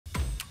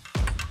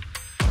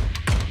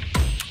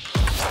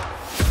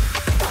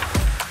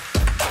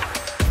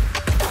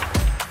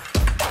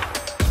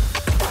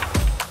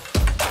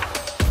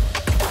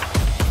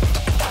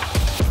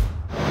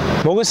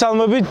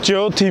მოგესალმებით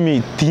ჯეო თიმი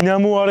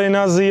დინამო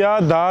არენაზეა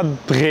და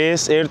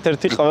დღეს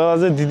ერთ-ერთი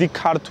ყველაზე დიდი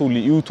ქართული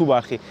YouTube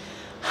არხი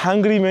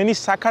ჰანგრიმენის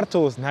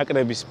საქართველოს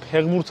ნაკრების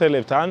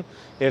ფეხბურთელებთან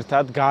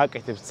ერთად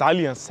გააკეთებს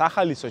ძალიან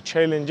სახალისო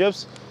ჩელენჯებს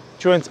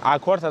ჩვენც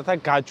აქ ვართ რათა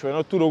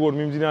გაჩვენოთ თუ როგორ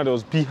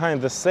მიმდინარეობს behind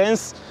the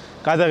scenes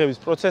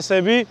გადაღების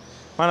პროცესები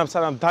მანამ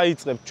სანამ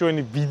დაიწყებთ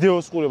ჩვენი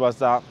ვიდეოს ყურებას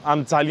და ამ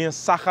ძალიან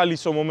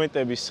სახალისო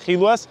მომენტების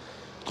ხილვას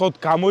თქოთ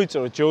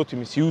გამოიწეროთ ჯეო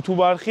თიმის YouTube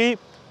არხი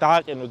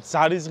დააყენოთ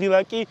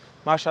ზარიზღილაკი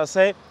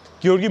მაშასე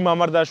გიორგი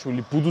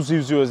მამარდაშვილი ბუდუ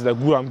ზივზივაძე და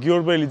გურამ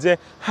გიორბელიძე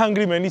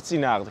ჰანგრიმენის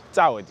წინააღმდეგ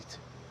წავედით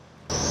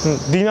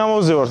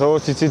დინამოზე ვართ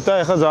როგორც იცით და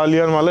ეხლა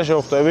ძალიან მალე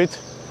შევხვდებით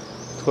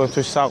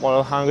თქვენთვის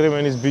საყვარელ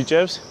ჰანგრიმენის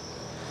ბიჭებს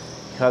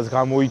ეხლა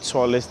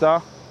გამოიცვალეს და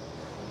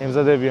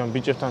ემზადებიან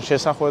ბიჭებთან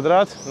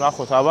შესახვედრად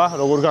ნახოთ აბა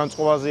როგორ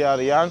განწყობაზე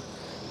არიან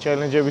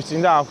ჩელენჯების წინ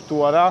და აქვს თუ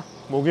არა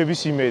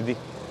მოგების იმედი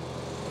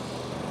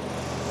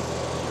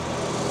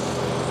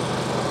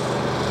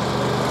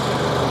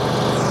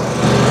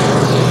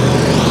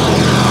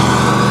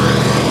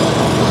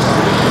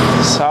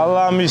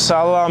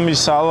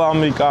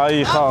სალამი,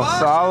 კაი ხალხ,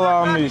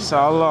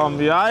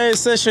 სალამი. აი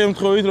ესე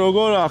შემთხვევით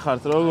როგორ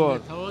ახართ, როგორ?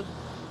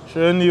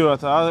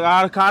 შენივად,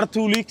 არ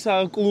ქართული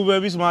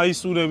კლუბების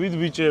მაისურებით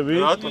ბიჭები.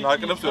 რატო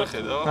ნაკრებს ვერ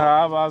ხედავ?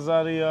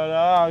 ბაზარი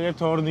არა, აგერ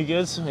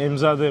თორნიკემს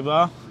ემზადება.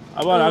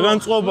 აბა რა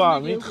განწყობაა,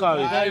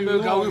 მითხარით. აი მე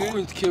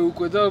გავიხვით ქე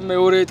უკვე და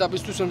მეორე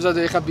ეტაპისთვის ემზადე,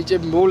 ეხა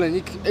ბიჭები მოვლენ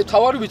იქ.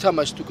 თავარი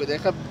ვითამაშეთ უკვე და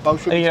ეხა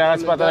ბავშვები. აი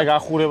რაღაც პატარა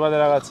გახურება და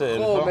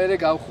რაღაცეები, ხო, მე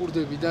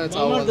გავხურდები და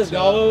წავალ. მამარდას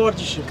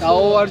გავავარჯიშე.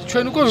 გავავარჯი,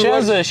 ჩვენ უკვე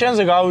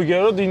შენზე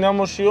გავიგერო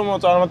დინამოშიო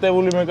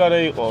მოწარმოებული მეკარე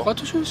იყო.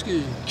 ხათუშევს კი.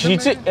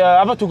 იცი,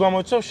 აბა თუ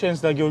გამოიცავ შენს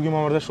და გიორგი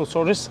მამარდაშვილს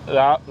შორის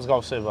რა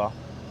მსგავსება?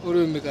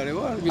 ორივე მეკარე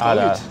ვარ,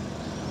 გიტყვით.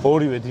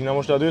 ორივე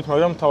დინამოში დადივით,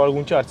 მაგრამ თავარ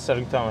გუნდში არც არ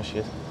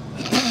გითამაშიეთ.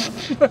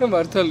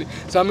 მართალი,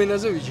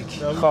 ზამენაზე ვიჯიქი.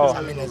 ხო.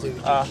 ზამენაზე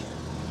ვიჯიქი.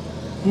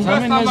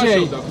 ზამენაზე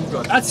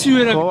კაცი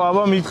ვერა. ხო,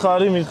 აბა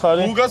მითხარი.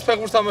 გუგას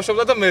ფეხბურთს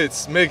თამაშობდა და მეც.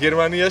 მე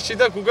გერმანიაში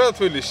და გუგა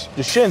თბილისში.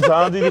 შენ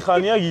ძალიან დიდი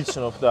ხანია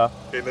გიცნობ და.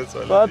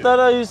 ენაცვალე.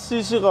 პატარა ის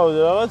იყავდა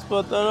რაღაც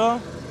პატარა.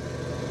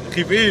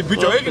 ხიპი,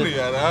 ბიჭო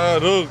ეგნია რა,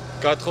 რო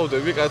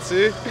გათხოვდები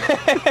კაცი.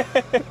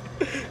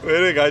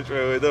 მერე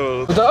გაჭმევე და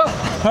მოხდა. და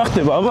რა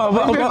ხდება? აბა.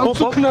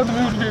 ოფნად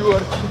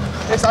მივდივარ.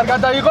 ეს არ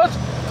გადაიღოთ?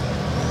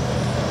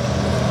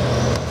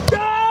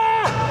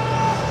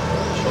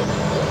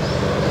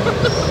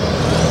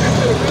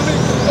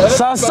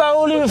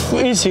 სასაული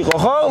ის იყო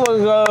ხო?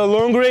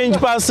 long range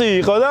პასი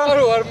იყო და?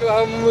 არა,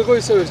 არ მეგო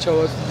ისე ვერ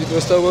ჩავალ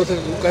დიდოს და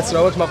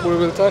უკაცრავად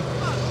მაყურებელთან.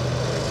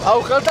 აუ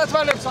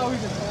ხელთათმანებს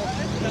ავიდეთ.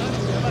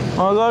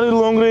 მაგარი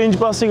long range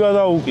პასი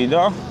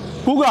გადაუკიდა.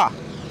 გუგა.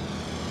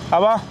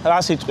 აბა, რა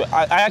სიტყვი?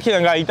 აი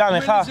აქედან გაიტანე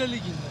ხა?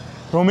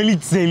 რომელი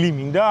ძელი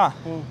მინდა?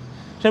 ხო.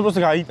 შენ просто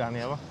გაიტანე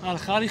აბა. არა,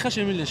 ხარიხა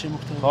შემიძლია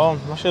შემოგთავაზო. ხო,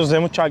 მაშინ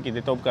ზემოთ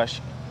ჩაკიდე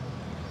ტოპკაში.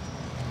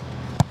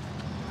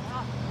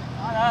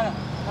 არა,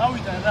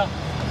 დავიტან რა.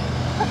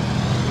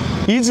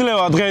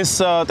 იძლევა დღეს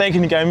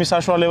ტექნიკა იმის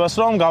საშუალებას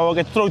რომ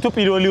გავაკეთოთ რომ თუ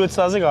პირველივე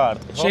წაზე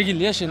გაარტყე.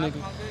 შეგიძლია შენ.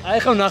 აი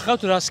ხა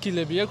ნახავთ რა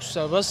სკილები აქვს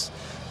საბას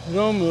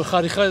რომ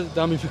ხარიხა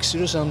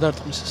დამიფიქსიროს ამ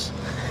დარტყმისას.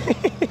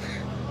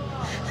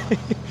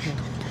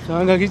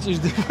 ძალიან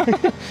გაგიჭირდება.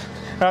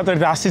 რატო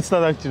 100-იც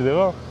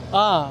დაგჭირდება?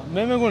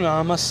 მე მეგონა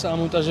ამას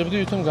ამონტაჟებდი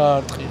ვითომ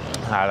გაარტყი.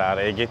 არა,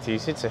 ეგეთი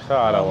ისიც ახლა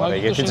არა ვარ,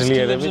 ეგეთი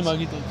ძლიერებით.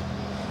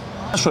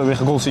 აშვები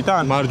ხა გოლს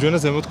იტან? მარჯვენა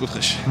ზემოთ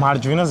კუთხეში.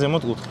 მარჯვენა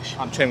ზემოთ კუთხეში.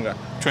 ან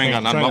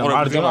ჩვენგან ან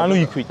მაყურებელთან. ანუ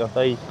იქ ვიტანთ,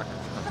 აი.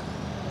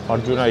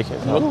 მარჯვენა იქეთ.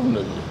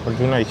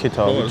 მარჯვენა იქეთ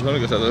ავი. მარჯვენა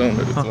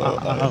გასადაღონდებით.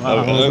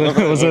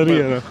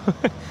 ოზარია რა.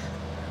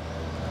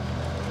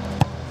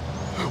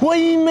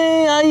 ვაიმე,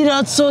 აი რა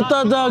ცოტა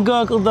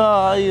დაგაყდა,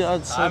 აი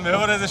რაცა. აი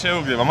მეორეზე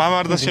შეუგდება,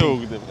 მამარდა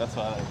შეუგდება, კაცო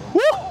არა იყო.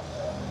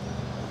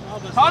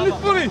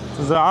 ხალიფური.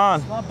 ზან.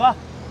 აბა,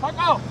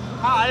 ხაკავ.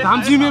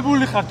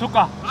 დამძიმებული ხარ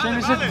თუკა. შენ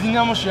ესე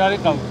დინამოში არ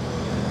იყავ.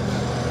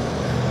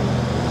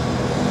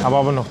 აბა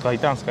ნახ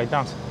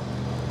გაიტანს.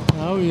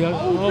 რავი,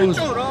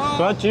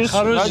 გაჭირს,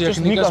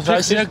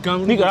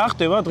 ნიკა რა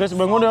ხდება დღეს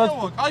მე მგონი რაღაც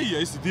კაია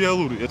ეს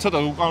იდეალურია, ცოტა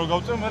უკანო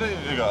გავწევ, მე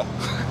ეგა.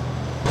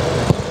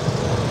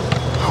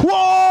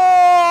 ვოო!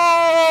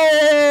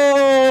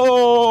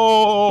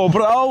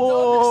 ბრავო!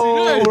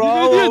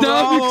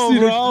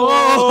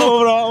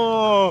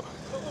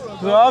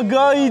 რა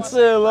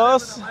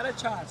გაიწევას? არა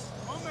ჩას.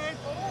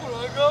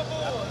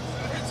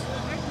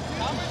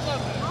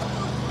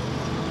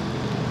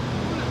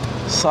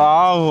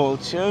 საღოლ,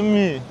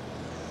 ჩემი.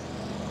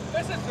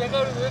 ესე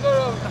ვეღარ.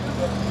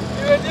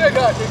 მივედია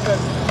გააკეთე.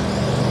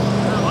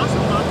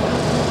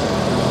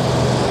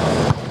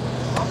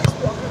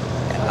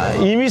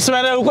 იმის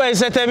მერე უკვე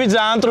ესეთები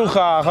ძალიან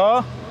ტრუხაა, ხო?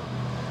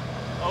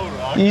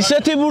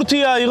 ისეთი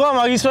ბურთია იყო,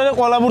 მაგის მერე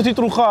ყველა ბურთი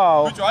ტრუხაა.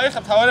 ბიჭო, აი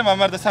ხა თავარი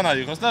მამარდასთან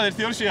აიღოს და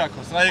ერთი ორი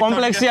შეაქოს.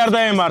 კომპლექსი არ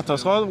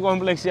დაემართოს, ხო?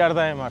 კომპლექსი არ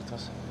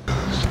დაემართოს.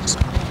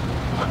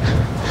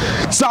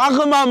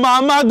 საღმა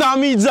მამა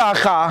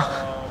დამიძახა.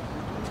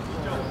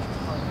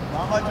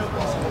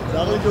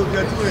 დაღიჯო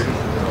გეტყვი.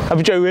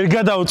 აბიჭო, ვერ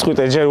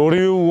გადაუწყვიტე, ჯერ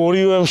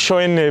ორივე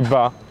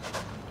მშვენება.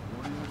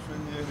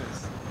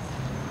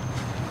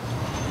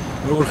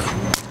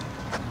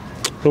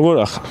 როგორ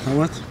ახარ?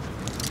 ამათ.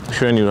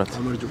 შვენივრად.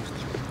 გამარჯობათ.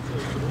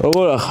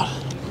 როგორ ახარ?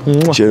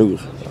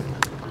 შეგულ.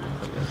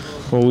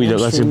 მოვიდა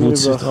კაცი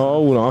ბუცი.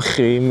 აუ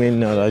ნახე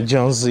იმენა რა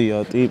ჯანზია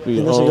ტიპი.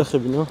 და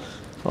შეგახებინო?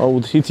 აუ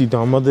თითი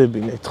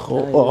დამადებინეთ ხო?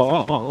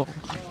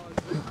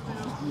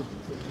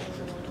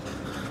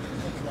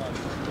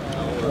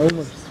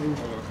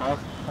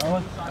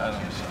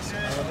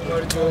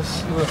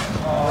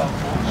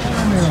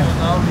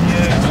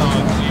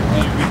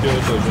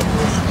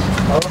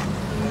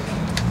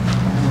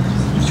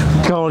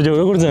 გამარჯობა,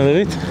 როგორ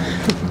ძნელებით?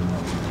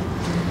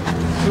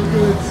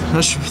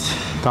 რაშივით?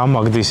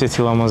 დამაგდი ისეთი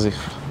ლამაზი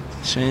ხარ.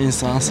 შენ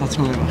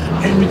საათმევა.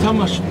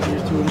 მითამაში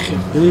ერთი ორი ხე.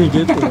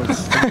 გეტყვით.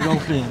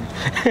 გამხდიანი.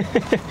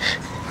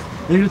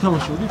 ეგრე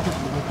თამაშობდი?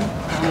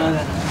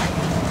 არა.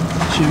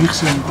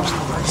 შევიხსენე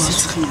პოსტა.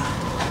 სიცხია.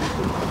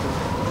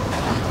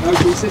 აი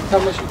ესე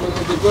თამაში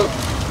გქონდება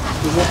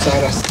როგორც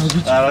არას.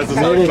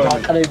 მე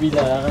ნაკრები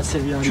და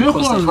რაღაცები არის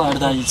პოსტა არ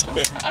დაიწყო.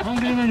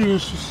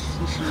 ჰანგრიმენის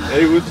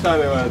ეი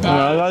უცხარევა და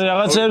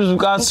რაღაცებს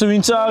მკაც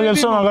ვინც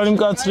ააგებსო მაგარი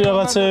მკაცრი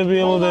რაღაცები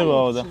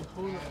ელოდებაო და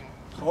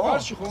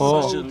ხო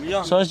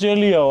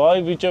სასჯელიაო აი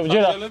ბიჭებო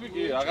ჯერა ჯელები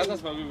კი რაღაცას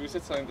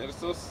მაგისეთ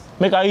საინტერესოს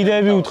მე კაი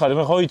იდეები უთხარი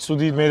მე ხო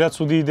იცუდი მე და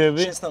ცუდი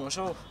იდეები შენს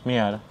თამაშობ? მე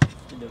არა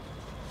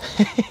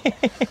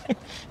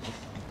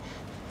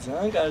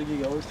ძალიან კარგი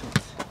გავიხსენე.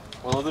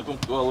 ყველაზე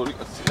პუნქტუალური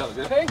კაცი კარგი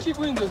ფენკი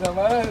გვინდოდა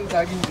მაგრამ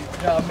დაგინდი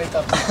რა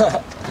მეტაპს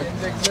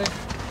ენდექსზე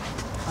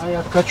აი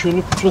აქ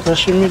გაჩვენებ უფრო რა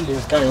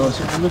შემილია კაი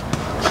ვასწავლე.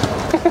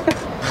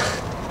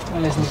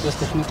 აი ეს ნიკას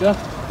ტექნიკა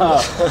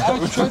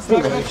აი ჩვენს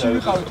ნაკრებში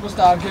ვიყავით უბრალოდ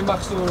არ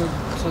გემახსოვრე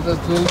ცოტა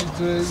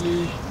ძველი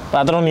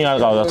პატრონი არ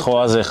ყავდათ ხო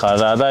აზე ხარ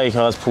რა და იქ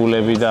რაღაც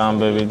ფულები და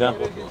ამბები და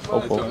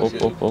ოპ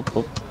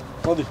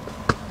მოდი.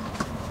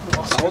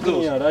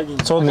 სოდნია რა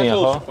გინდა? ცოდნია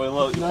ხო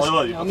ყველა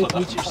ამით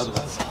მიჭირს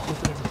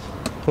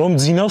რომ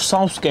ძინავს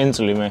სამს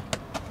კენწლი მე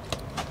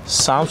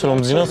სამს რომ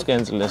ძინავს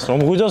კენწლეს რომ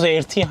გვიძოს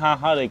ერთი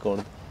ჰაჰა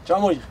რეკორდი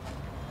ჩამოიღე.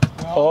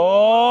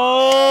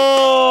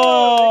 ოოოოო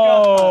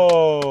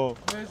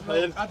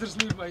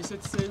ადრესლება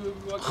ისეთ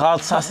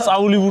ხალხ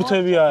სასწაული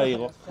ბურთები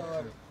აიღო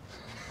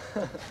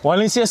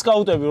ვალენსიას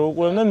სკაუტები რო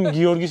უყურებდნენ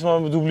გიორგის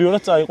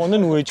დუბლიორად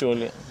წაიყვნენ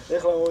უეჭოლია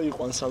ეხლა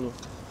მოიყვან სალო.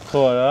 ხო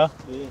არა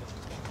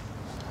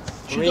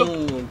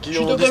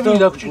შიდობები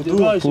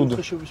დაგჭირდება ის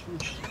უხეშობის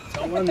პუნჩი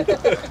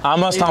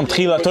ამასთან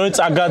მთხილად თორე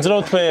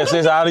წაგაძროთ ფეხს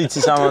ეს არ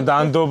იცის ამა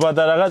დანდობა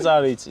და რაღაც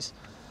არ იცის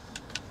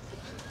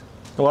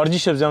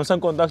ვარჯიშებზე ამასთან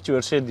კონტაქტი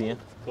ვერ შედიან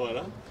ხო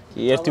არა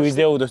კი ერთი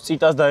ვიდეო უდევს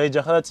წიტას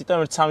დაეჯახა და წიტა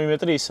 3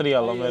 მეტრი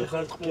ისრიალა მე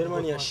ხარ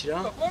გერმანიაში რა.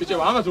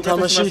 ბიჭებო ამას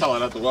უკეთესი მასალა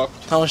რატო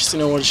გაქვს თამაში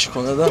წინავარჯიში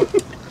ქონდა და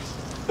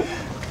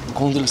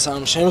გონდელს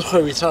ამ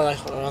შემთხვევით რა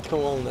რა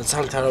თქმა უნდა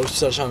ძალით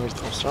არავისთვის არ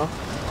ჩამირთავს რა.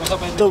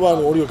 და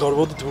ანუ ორივე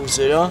გავარბოდით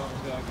გულზე რა.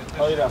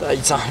 და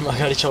იცი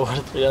მაგარი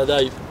ჩავხარტყია და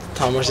აი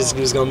თამაშის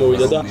გრის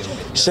გამოვიდა და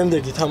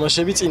შემდეგი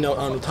თამაშები წინა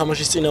ანუ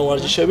თამაშის წინა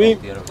ვარჯიშები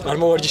არ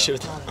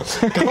მოვარჯიშებთ.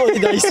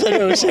 გამოვიდა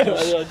ისრაელო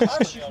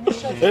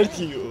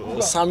ერთი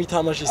სამი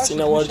თამაშის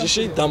წინა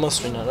ვარჯიში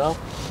დამასვენა რა.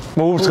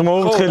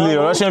 მოურთხელიო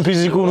რა შენ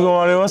ფიზიკურ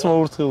მდგომარეობას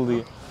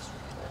მოურთხილდია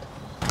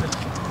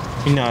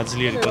ინა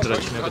აძლიერი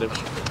კვადრატში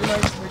ნაკრებში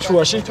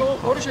შუაში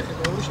ორი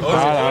შეხედა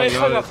არა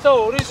ეხლა გახდა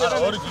ორი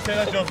ორი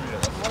თითენა ჯობია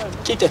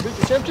კიტე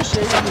ჩემთვის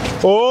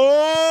შეიძლება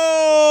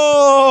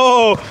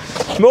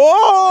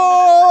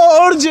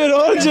ორჯერ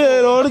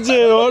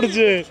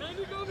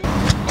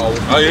აუ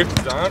აი ერთი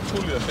ძალიან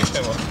რთულია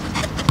შეხება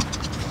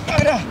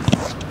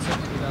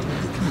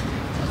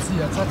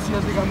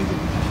ცაციაზე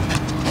გამიგები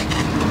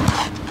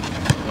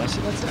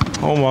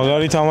ო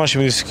მაგარი თამაში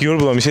მის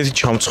გიორბლამ ისეთი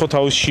ჩამცხო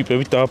თავის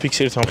შიპებით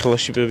დააფიქსერეთ ამ ხელა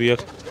შიპები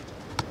აქ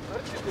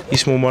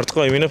ის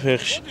მომარტყა იმენა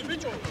ფეხში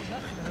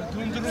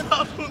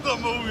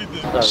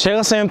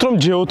შეგახსენებთ რომ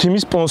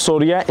ჯეოთიმის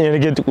სპონსორია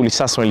ენერგეტიკული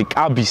სასმელი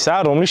კაბისა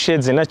რომლის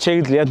შეძენა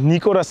შეგიძლიათ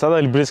ნიკორასა და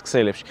ლიბრეს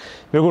ქსელებში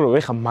მეგობრებო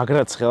ეხა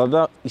მაგრად ცხელა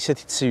და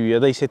ისეთი ცივია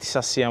და ისეთი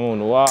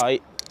სასიამოვნოა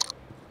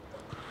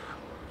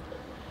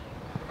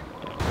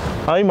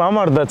აი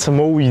მამარდაც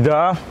მოვიდა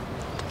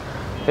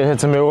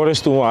ესეც მეორე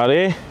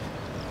სტუმარი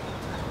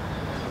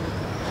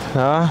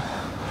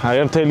აი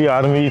ერთელი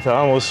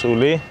არმიითაა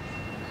მოსული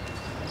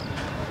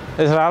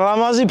ეს რა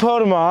ლამაზი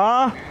ფორმაა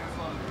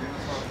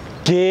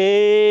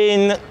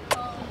გენ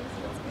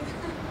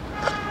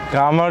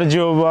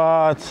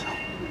გამარჯობათ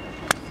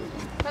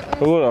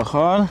როგორ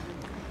ახარ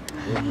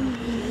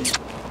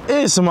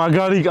ეს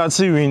მაგარი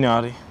კაცი ვინ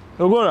არის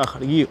როგორ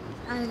ახარ გიო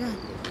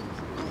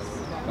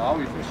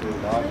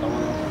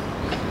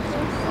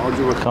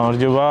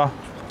გამარჯობა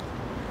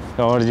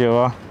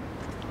გამარჯობა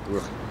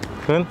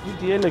ხენ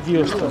იდეალე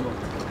გიოსთან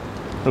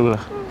როგორ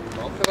ახარ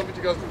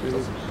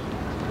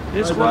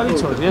ეს ყვალი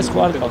წოდი ეს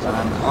ყვალი ყავს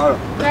არა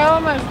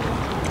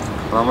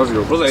რამაზი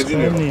რო პროზა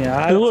ეძინება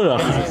როგორ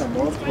ახარ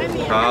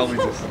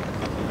გავიძეს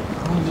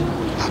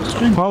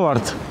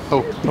მამართ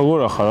როგორ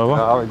ახარ აბა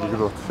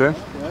გავიგიგროთ შენ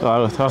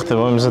კარგად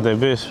ახტება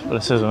იმზადები ეს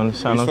სეზონი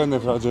სანამ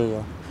ისვენებ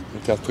რაჯეა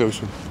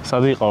მეკათრევში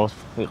სად იყავთ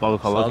ვიყავი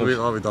ქალაქში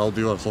ვიყავი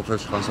დავდივარ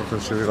სოფელში ხან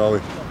სოფელში ვიყავი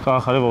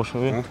გაახარე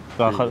ბავშვები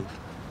გაახარე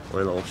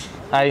ყველა ოფში.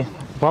 აი,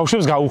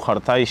 ბავშვებს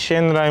გაუხართ, აი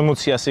შენ რა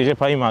ემოციას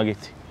იღებ აი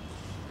მაგით.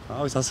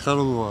 აი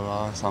სასიხარულოა რა,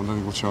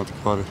 სამდენი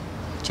გულშემატკივარი ხარი.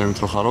 ჩემით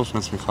რო ხარავს,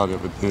 მეც მიხარია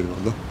ბედნიერი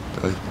ვარ და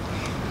აი.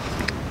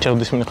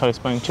 ჩავდის მიხარ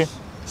ესპანეთში?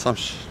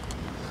 სამში.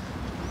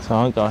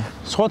 კაი.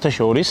 სხვათა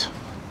შორის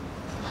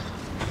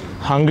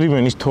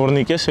ჰანგრიმენის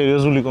თორნიკე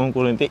სერიოზული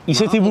კონკურენტი.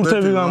 ისეთი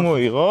ბურთები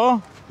გამოიღო?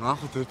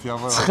 ნახოთ ერთი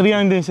აბა.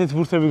 ცხრიანიდან ისეთი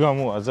ბურთები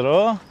გამოაძრო?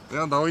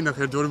 რა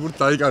დავინახე ერთი ორი ბურთი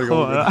დაიკარგა.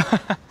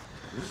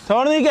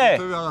 თორნიკე.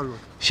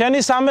 შენი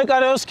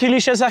სამეკარეოს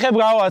ქილის შესახებ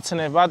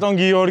გავაცნე ბატონ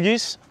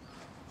გიორგის.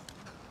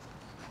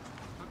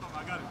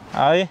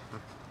 აი.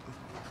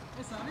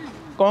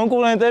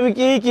 კონკურენტები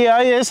კი,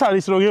 აი ეს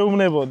არის რო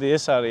გეუბნებოდი,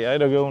 ეს არის, აი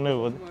რო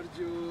გეუბნებოდი.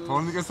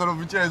 თორნიკესთან რო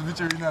ბიჭი ეს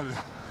ბიჭი ვინ არის?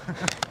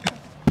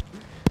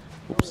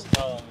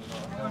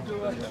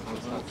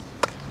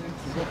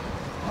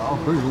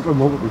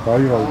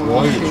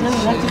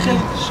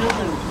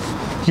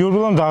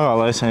 გიორბელამ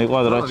დაღალა ესენი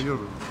კვადრატი.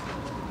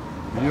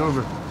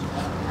 გიორბე.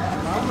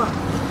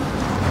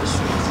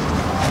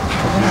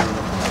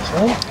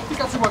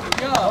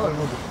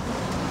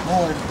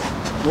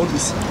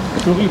 მოდის.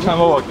 გუგი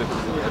ჩამოვაგდე.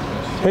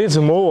 ეს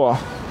მოვა.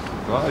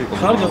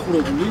 ხარ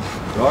გახურებული?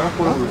 რა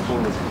გახურებული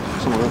ხოლმე.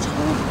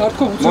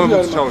 არტკო უცები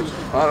არ მაქვს.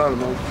 არა,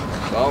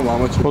 და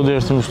მამაჩი. მოდი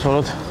ერთი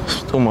მისთოროთ.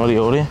 სტუმარი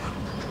ორი.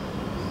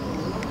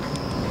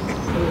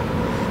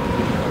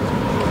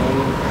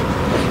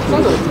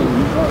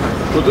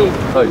 ბუდუ,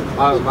 აი,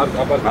 არა.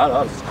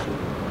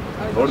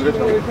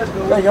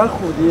 აი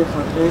ახოდი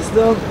ახლა ეს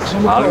და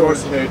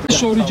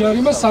შორი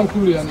ჯარიმა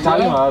სამქულიანი.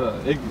 ძალიან არა,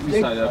 ეგ ის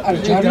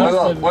არის.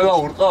 ყველა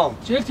ურყავ.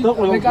 ერთი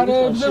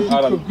მეკარეებზე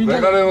ვთქვი,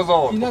 მეკარეებს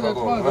დავარ. ინა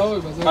გაკვა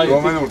დავება. აი,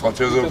 რომელი ურყავ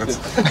ჩეზოქაც.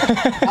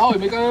 აუ,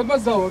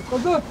 მეკარეებს დავარყო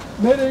და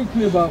მე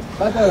იქნება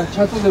პატარა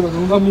ჩაწოდება და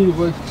უნდა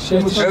მიიღო ეს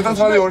შემოჭრა. ერთად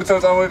ხარი ორი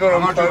წელი წამოიყო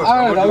რომ არა,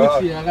 რა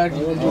ვიცი, აღარ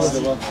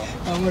გიძებნა.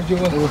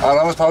 გამარჯობა.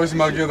 არა, მას თავისი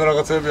მაგია და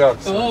რაღაცები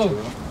აქვს. აუ.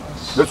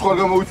 მე სხვა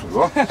გამოვიცურ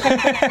რა.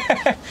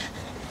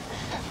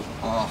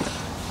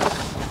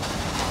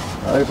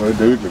 აი, ხო,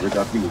 დევიკლე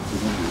კარტილებს.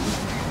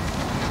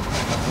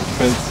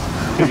 ფენს.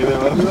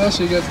 რა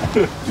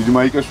შეგეძლო. დიდი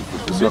მაიკაში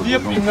ეს რა. ვიდეო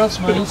პრინაც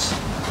მაინც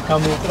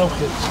გამოვკრავ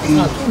ხელს.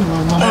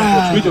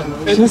 მამარდაშვილი.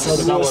 ეს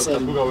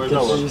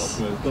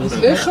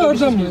ეხა არ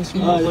დამიეს.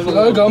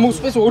 აი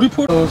გამოსწეს ორი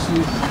ფორსი.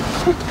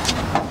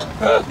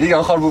 იგი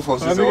ახალ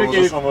ბუფონს ის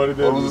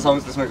 43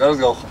 წლის მეკარეს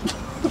გავხარ.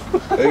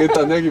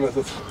 ეგეთან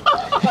ეგიმასაც.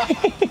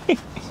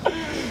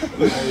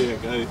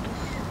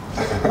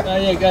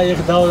 აი,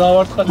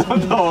 დავართხა.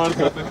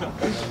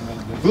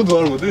 ბუდუ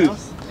არ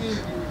მოდის?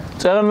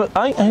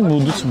 აი,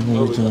 ბუდუც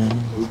მოვიდა.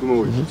 ბუდუ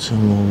მოვიდა.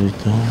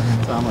 მოვიდა.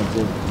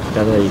 ამაზე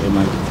გადაიღე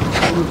მაგ.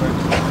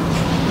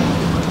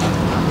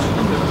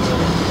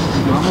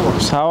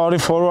 სავარი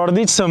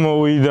ფორვარდიც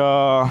მოვიდა.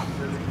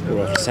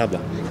 საბა.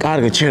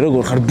 კარგი, შენ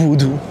როგორ ხარ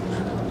ბუდუ?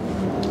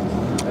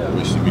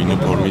 მისი მინო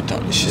ფორმით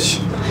არის ეს.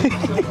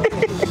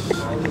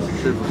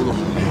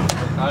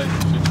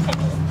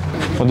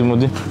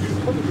 მოდი.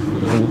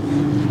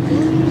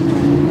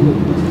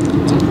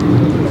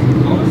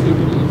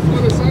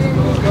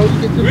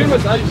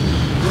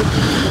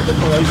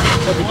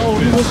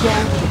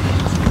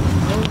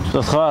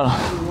 ხარ?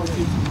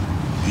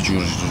 ბიჭო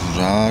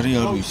რა არის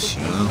არ ვიცი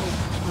რა.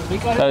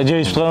 აი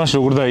ჯეის პროგრამაში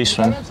როგორ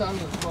დაისვენ?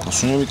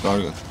 დასვენებით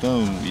კარგად და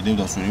ვიდეო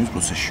დასვენების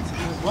პროცესში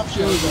ვარ.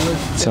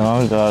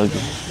 ძალიან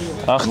კარგი.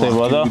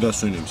 ახტება და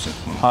დასვენების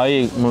ახლა. აი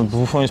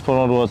ბუფონის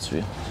ფორმა რო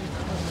აწვია.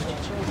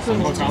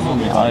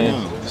 აი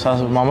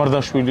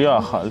მამარდაშვილია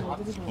ახალი.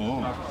 ო,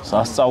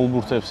 სასწაულ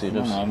ბურთებს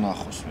იღებს. არ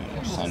ნახოს მე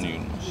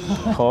სანიურმოს.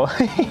 ხო?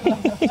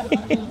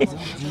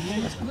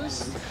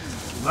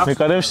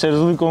 მეკარებს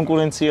სერიოზული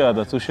კონკურენციაა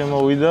და თუ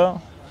შემოვიდა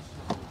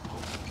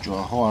ბიჭო,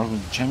 ახლა არ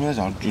ჩემი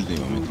არ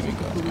გჭირდება მეტი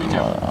მეკარე.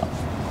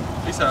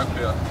 ისა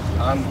აქვია.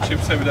 ან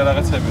ჩიპსები და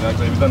რაღაცები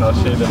რაღაცებიდან არ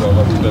შეიძლება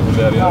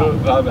გავაკეთებული არიან, რომ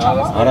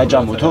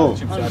არაჭამოთო?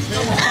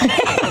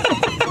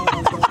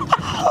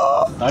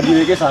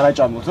 დაგიგეს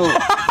არაჭამოთო?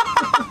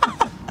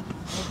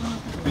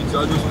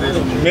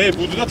 მე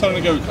ბუდუ და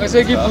თორნიკე ვიქნა. ესე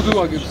იგი ბუდუ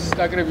აგებს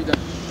ნაკრებიდან.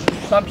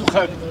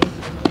 სამწუხაროდ.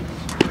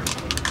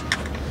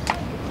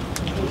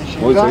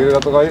 მოიცა, ეგრე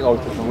რატო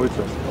გაიყავთ ეს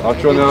მოიცა.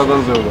 არჩევანი არ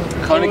დაზევდა.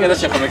 თორნიკე და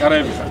შეხო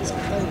მეკარეები ხარ.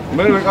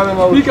 მე მეკარე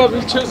მოვიდა. ნიკამ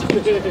ჩეს.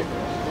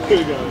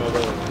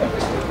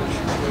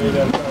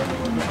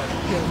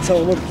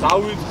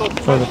 დავიწყოთ.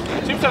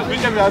 ჩიპსებს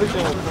ბიჭები არ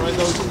იშენოთ, მე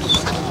დავიწყოთ.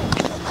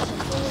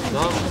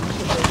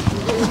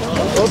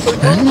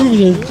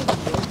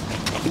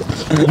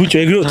 ბიჭო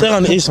ეგრე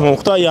წეგან ის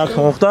მოხდა, იქ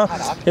მოხდა.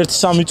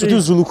 1-3 წუთი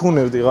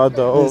ზულუქუნებდი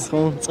გადაო. ეს ხო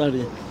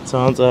წარია.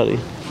 ძალიან წარი.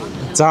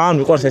 ძალიან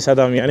მიყვარს ეს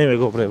ადამიანი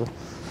მეგობრებო.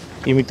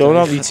 იმიტომ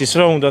რომ იცის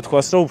რომ უნდა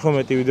თქვას რომ უფრო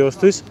მეტი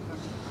ვიდეოსთვის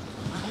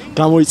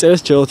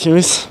გამოიწერეს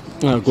ჩელენჯის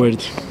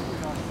გვერდი.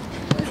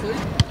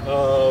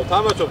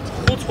 თამაშობთ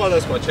 5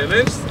 სხვადასხვა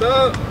ჩელენჯს და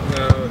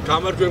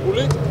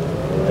გამარჯვებული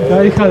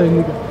გაიხარე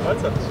ნიკა.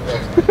 რაცა?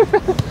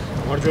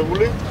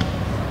 გამარჯვებული?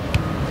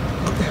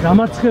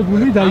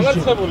 გამარცხებული დაიშე.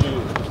 გამარცხებული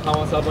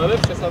თამას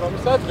აბარებს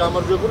შესაბამისად,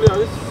 გამარჯვებული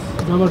არის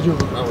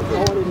გამარჯვებული.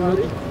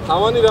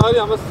 თავანი რა არის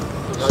ამას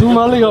სულ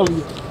მალე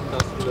გავიგე.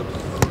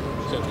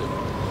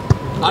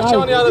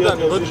 არჩევანი არ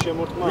ადანი,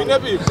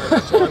 ვინები იქნება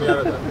არჩევანი არ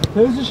ადანი.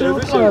 თევზი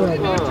შემოწყარა.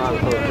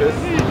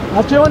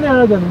 არჩევანი არ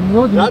ადანი,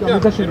 მოდი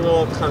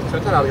პირველად ხარ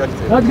ჩვენთან არ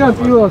გაგიწევთ. რადგან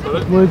პირველად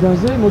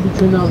მოედანზე, მოდი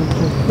ჩვენ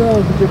ავიწყოთ და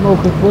ბიჭებმა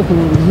უხერხოთ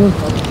მიგზნოთ.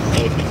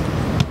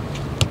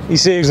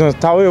 ისე იგზნოთ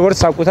თავი როგორც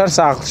საკუთარ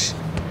სახლში.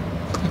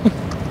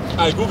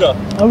 აი გუგა.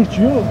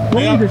 ავირჩიო?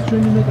 მომიდეს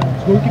ჩვენი მეტანი,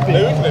 გოლკიპერი. მე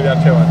ვიქნები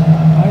არჩევანი.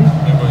 აი,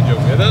 მე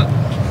გონჯობია და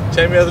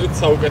ჩემი აზრით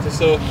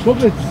საუკეთესო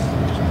მოკლედ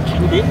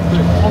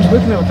ამ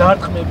ვეცნებო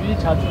დარტყმები,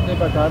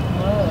 ჩაწვდება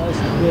დარტყმა, ეს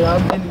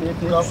რამდენიმე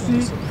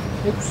 6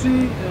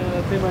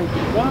 თემა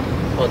იქნება.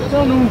 და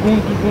ნუ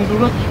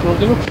გუნდურად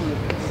გორდება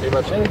ქულები. მე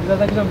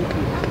გადაგიდა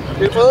მიხი.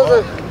 პირველზე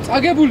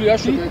წაგებულია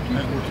შვილი.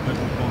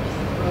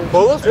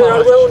 ბოლოს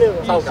არ გვეუბნება.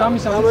 სამი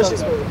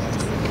თამაშის.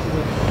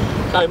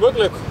 აი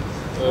მოკლედ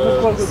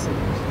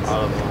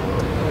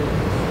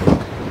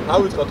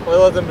ავიწყოთ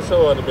ყველაზე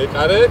მნიშვნელოვანი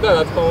მეკარე და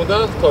რა თქმა უნდა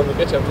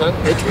თორნიკე ჩემთან.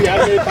 ეჭვი არ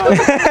მეყარე.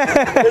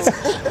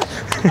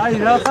 აი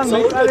რახან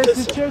მეკარეს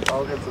იჩევ.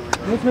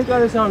 მე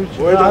მეკარეს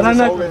ავიჩევ.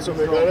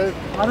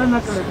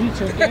 არანაკლები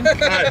ჩემკენ.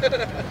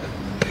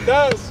 და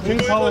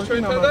გუნდიო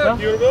ჩვენთან და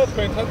გიორგო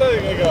ჩვენთან და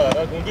ეგა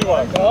რა გუნდი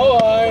ვარ.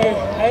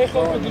 აი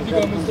ხო დიდი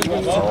გამოსტება.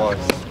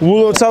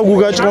 ულოცავ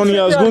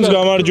გუგაჭყონიას გუნდს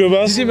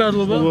გამარჯვებას. დიდი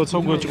მადლობა. ულოცავ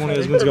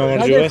გუგაჭყონიას გუნდს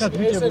გამარჯვებას.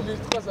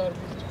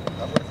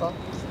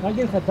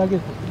 დაგერხათ.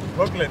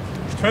 მოკლედ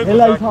ჩვენ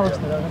ელა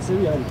იფავსდა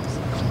რაღაცები არის.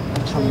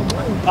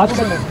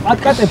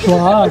 ატკატებს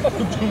ვარ.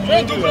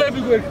 ჩვენ დუბლები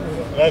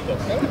გვერქნება. რატო?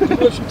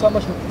 დუბლებში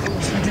თამაშობ.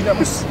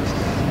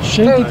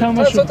 შენ კი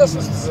თამაშობ.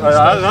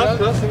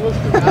 რა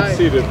სიმოსკი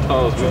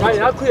თავს. აი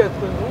რა ქვია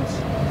თქვენ გუნდს?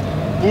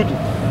 ბუდუ.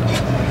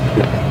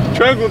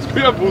 ჩვენ გუნდს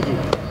ქვია ბუდუ.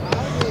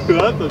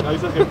 რატო? აი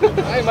სახე.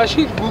 აი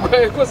მაშინ გუგა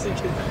ეკოს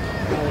იქეთ.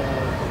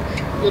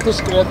 ეკოს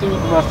კრეატივი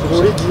მართლა.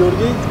 გური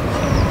გიორგი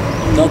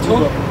დათო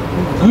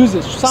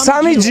გუზეს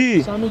 3G.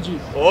 3G.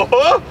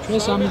 ოჰო? ჩვენ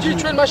 3G.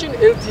 ჩვენ მაშინ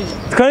 1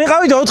 თქვენი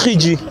ყავით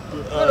 4G.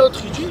 ჩვენ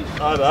 4G.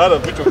 არა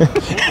ბიჭო.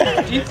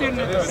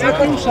 ინტერნეტი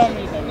საკუთარ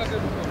სამი.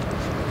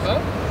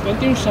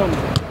 ვენტიუ სამი.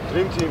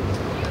 Dream team.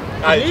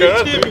 აი ჩვენ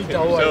dream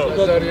team.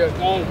 ძალიან.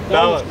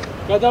 დავა.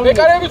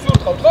 მეკარეებიც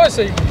ურტყავთ ხო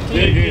ესე იგი?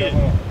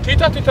 კი.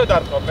 თითო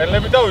დარტყმა.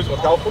 პენლები დავიწყოთ,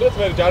 გავხურდეთ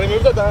მე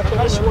ჯარიმები და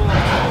დაახერხებინო.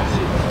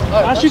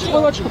 აში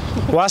ყველა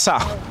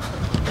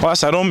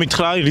ვასა რომ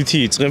მითხრა რითი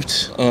იწყებთ?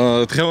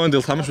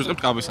 დღევანდელ თამაშს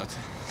ვიწყებთ კაბესად.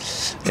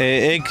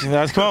 ეგ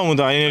რა თქმა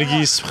უნდა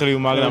ენერგიის მხრივ,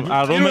 მაგრამ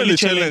რომელი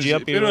ჩელენჯია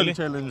პირველი?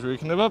 ჩელენჯი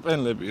იქნება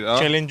პენლები რა.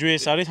 ჩელენჯი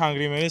ეს არის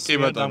ჰანგრიმენის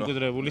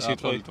დამკვიდრებული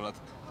სიტყვით.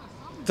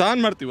 ძალიან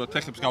მარტივად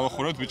ფეხებს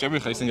გავახურებთ ბიჭები,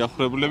 ხა ისინი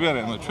გახურებულები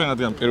არიან, ჩვენ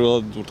რადგან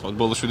პირველად ვურტყავთ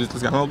ბოლო 7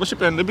 წლის განმავლობაში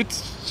პენლებით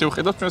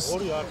შევხედავთ ჩვენს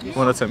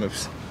მონაცემებს.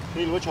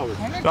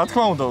 რა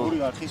თქმა უნდა.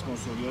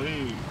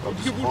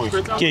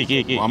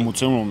 კი. ამ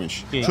უცემ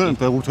მომენტში. ჩვენ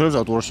ფეხბურთელებს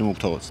ატურაში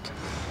მოგთავაზეთ.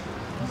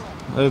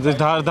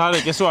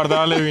 დარეკესო არ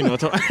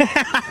დაალევინოთ.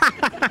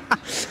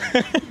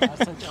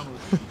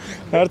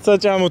 არც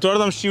საჭამოთ, არ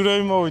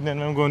დამშივრები მოვიდნენ,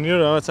 მე მგონი რომ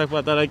რაღაც აქ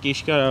პატარა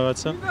კიშკა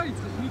რაღაცა.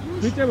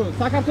 ბიჭებო,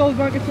 საქართველოს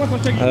ბანკის ფოტო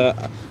შეგიძლია.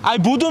 აი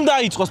ბუდუმ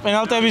დაიწყოს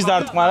პენალტების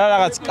დარტყმა რა,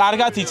 რაღაც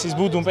კარგად იცის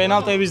ბუდუმ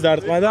პენალტების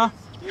დარტყმა და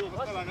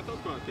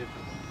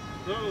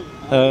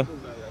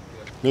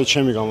მე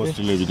ჩემი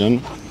გამოცდილებიდან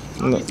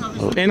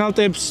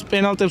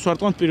პენალტებს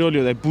ვარტყმობ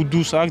პირველიოდ, აი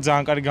ბუდუს აქვს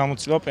ძალიან კარგი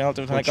გამოცდილება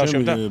პენალტებთან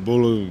აკავშირებ და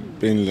ბოლო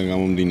პენლიდან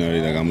გამომდინარე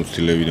და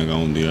გამოცდილებიდან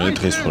გამომდინარე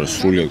დღეს ვარ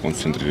სრულიად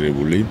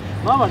კონცენტრირებული.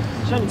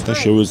 და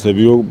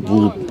შეგვეძლებიო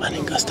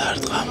პანიკას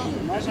დაარტყამ.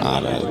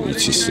 არა,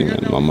 იცის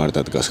იმენ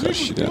მამარდაშვილი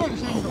ხარში და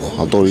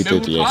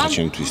ავტორიტეტია ხა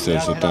ჩემთვის და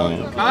ცოტა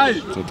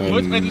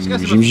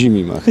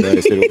ჟიმჟიმი მაქვს და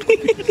ესე რომ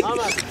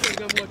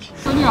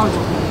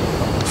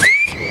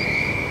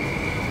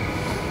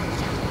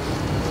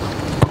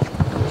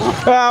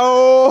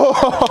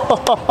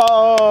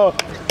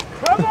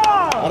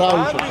არა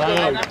უშო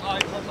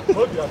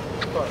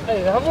აი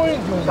რა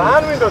მოინდო?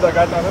 ძალიან მინდო და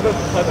გატანა და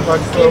სადა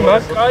ბაქს.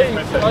 მას კაი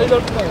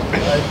დარტყმა.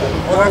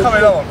 ხა მე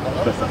რა ვარ.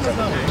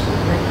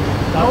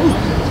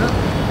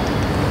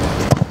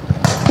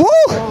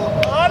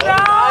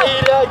 აი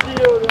რა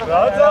გიორგი.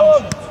 რა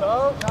დავარ?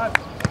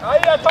 აი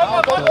რა თამა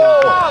ბოდო.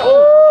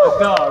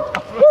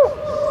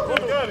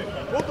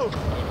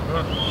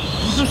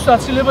 ბუდუს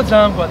საცილება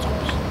ძალიან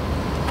გვაწყობს.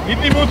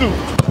 იდი ბუდუ.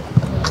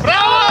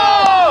 ბრავო!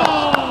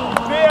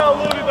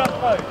 რეალური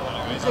დაწყაი.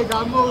 ისე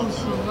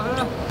გამოუშვა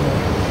რა.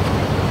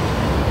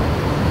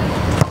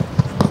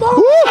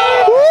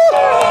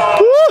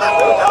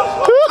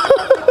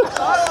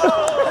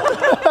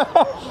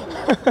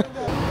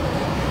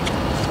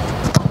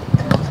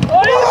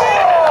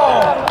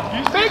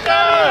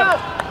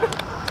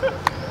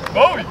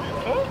 მოი.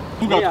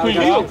 გუგა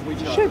ქვია.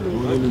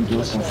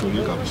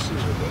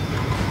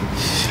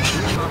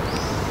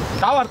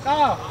 დავარტყა?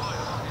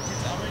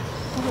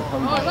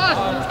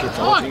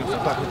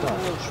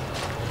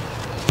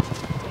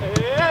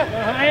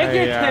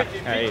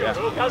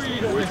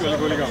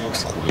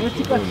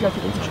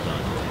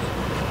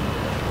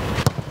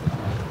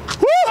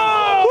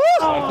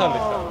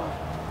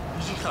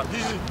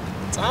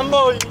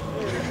 წამბოი.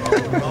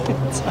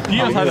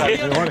 დიას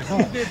არის.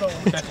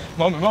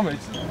 მომე.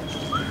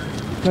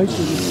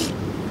 გაიჭირე.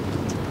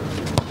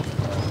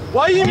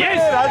 ვაიმე,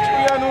 რა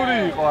ჭკვიანური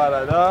იყო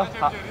არა და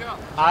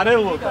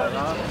არელოდა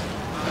რა.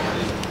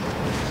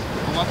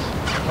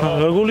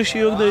 როგორი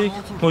შეოგდა იქ?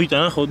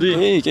 მოიტანა ხოდი?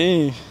 კი.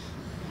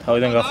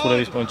 თავიდან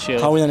გახურების პონჩია.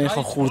 თავიდან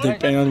ეხა ხურდები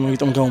პენალტი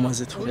მოგიტომ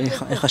გავუმაზე თუ.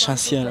 ეხა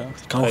შანსი არა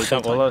აქვს.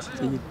 გავხეთ ყველას.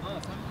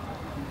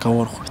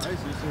 გავარხვით.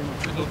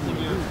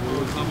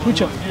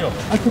 ხუჩა.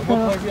 აქ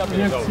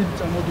რეაქცია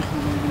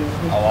წამოდიხმული.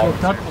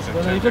 დარტყოს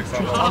ყველა იქ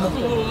ჩამოხდა.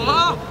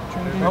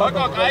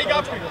 აკა, კაი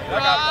გაფრინე.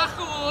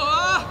 ახო.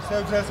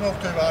 სევცეს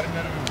მოხდება არ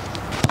ინერვიულე.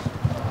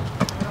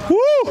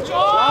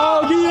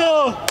 გიო!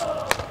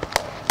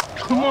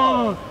 Come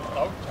on!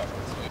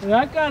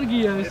 რა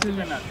კარგია ეს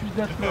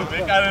შვიდათროდ.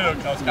 მეკარე რო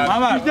ყავს კარგი.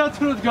 მამარ,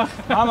 შვიდათროდ გახ.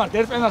 მამარ,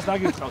 ერთ პენალს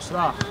დაგიწყავს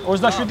რა.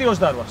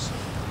 27-28.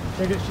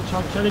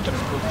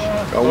 შეგეჭრეს გოლში.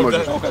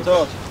 გაუმაგრე.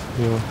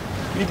 იო.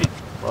 მიდი.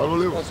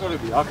 პაროლები.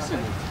 ასოლები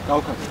აქცენტი.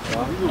 გავკეთეთ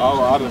რა. აუ,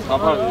 არა,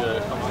 საფარია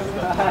ეხლა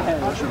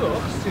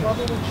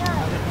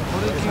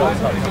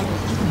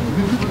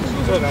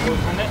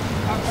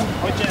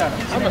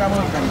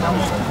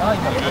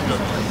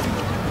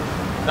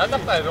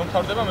დადაფტარი რომ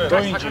თავდება მე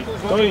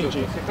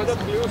დოინჯი. ხედა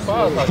პლუს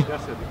ფააზი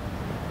ასეთი.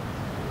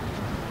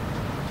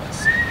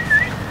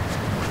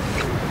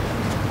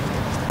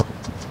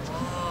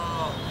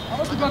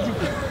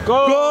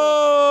 გოლ!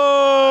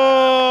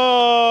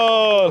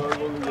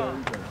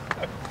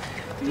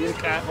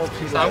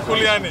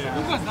 სამხულიანი.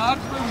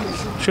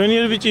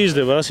 შვენიერ ბიჭი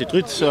იზრდება რა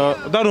სიტყვით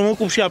და რომელ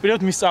კლუბში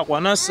აპირებთ მის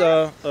წაყვანას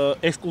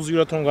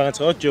ექსკლუზიურად რომ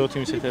განაცხადოთ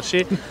ჯეოთიმის ეთერში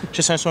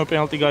შესაძლოა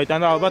პენალტი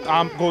გაიტანა და ალბათ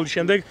ამ გოლის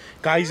შემდეგ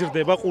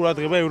გაიზრდება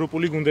ყურადღება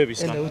ევროპული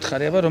გუნდებისგან. ელე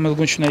უთხარი აბა რომელ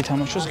გუნდში უნდა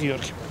ითამაშოს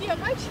გიორგი.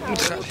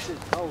 უთხარი.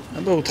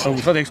 აბა უთხარი.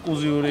 უბრალოდ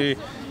ექსკლუზიური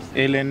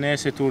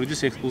ელენეს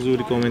ეთურიძის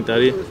ექსკლუზიური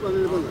კომენტარი.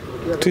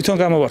 თვითონ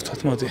გამოვართვათ,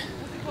 მოდი.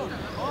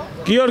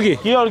 გიორგი.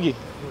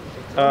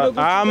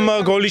 ამ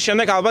გოლის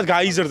შემდეგ ალბათ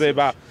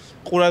გაიზრდება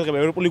ყურადღება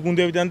ევროპული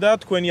გუნდებიდან და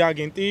თქვენი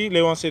აგენტი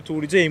ლევან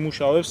სეთურიძე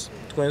იმუშავებს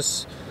თქვენს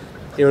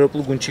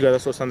ევროპულ გუნდში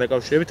გადასვლასთან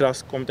დაკავშირებით,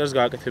 რას კომენტარს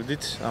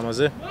გააკეთებდით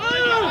ამაზე?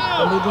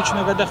 რომელ გუნდში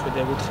უნდა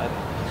გადახვიდე უთხარი.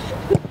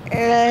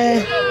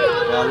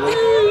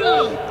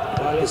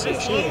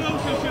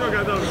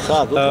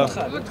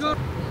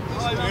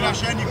 ვერა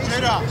შენი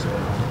გჯერა.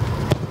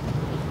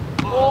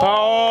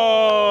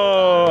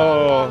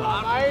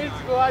 აიც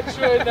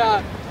გვაჩვენა.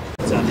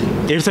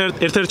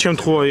 ერთ-ერთ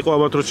შემთხვევა იყო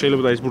ალბათ რომ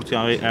შეიძლება და ეს ბურთი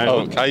აუ,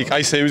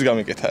 კაი სეივის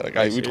გამიკეთა რა.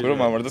 კაი ვიტყვი რომ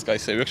მამარდას კაი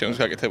სეივი აქვს შემდგომ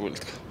გაკეთებული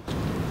თქვა.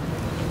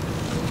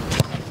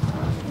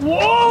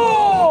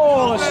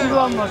 ვოო!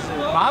 სილამაზე.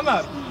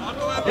 მამარ.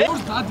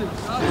 ორს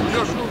დადებს.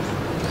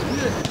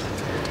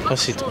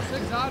 ასიტყვი.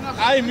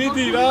 აი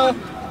მიდი რა.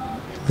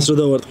 ეს რო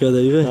დავარტყი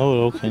გადაიღე? აუ,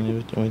 რა ვქენი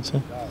ბიჭო, მოიცა?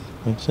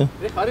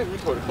 ეხ არის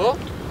ვითხოვი ხო?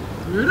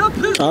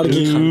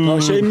 კარგი ხარ,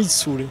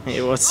 შემიცური.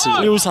 ევაცი.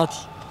 პლუს 10.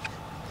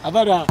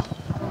 აბა რა.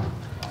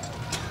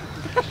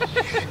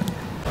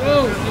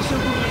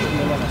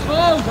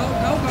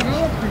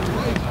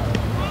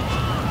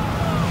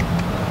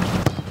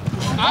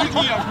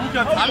 კარგია,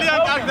 გუგამ, ძალიან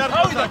კარგი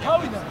დარტყმა.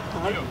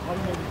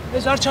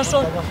 ეს არ ჩასვა.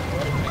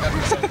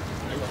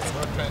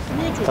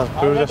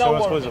 პირველი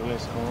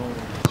შემოწმეს.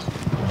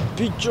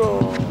 ბიჭო.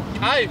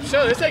 აი,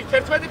 შენ ესე იგი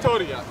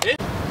 11-2-ია.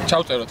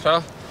 ჩავწეროთ რა.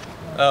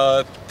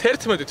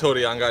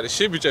 11-2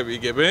 ანგარიში ბიჭები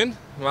იგებენ,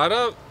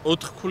 მაგრამ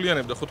 4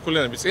 ქულიანები და 5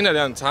 ქულიანები წინ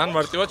არის, ან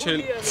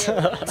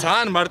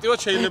ძალიან მარტივად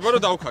შეიძლება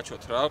რომ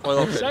დავკაჩოთ რა,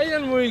 ყველაფერი.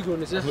 ძალიან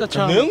მოიგონეს, ეხლა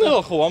ჩა.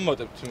 ნელ-ნელა ხო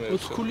ამატებთ მე.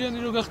 4 ქულიანი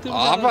რო გახდება.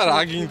 აბა რა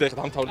გინდა ეხლა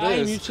დამთავრდა აი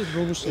ეს? მივცეთ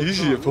ბონუსი.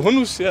 ისი,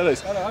 ბონუსი არა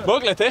ეს.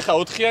 მოკლედ ეხლა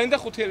 4-იანი და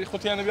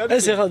 5-იანები არის.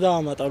 ეს ახლა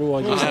დაამატა რო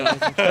აგე.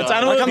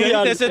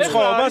 წარმოიდგინეთ ესეც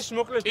ხოვებას,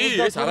 მოკლედ კი,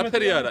 ეს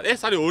არაფერი არა. ეს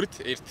არის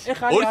 2-1.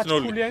 ეხლა 10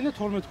 ქულიანი და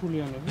 12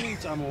 ქულიანები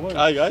წამოვა.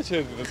 აი,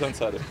 გაჩერდი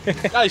როცანცარი.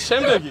 აი,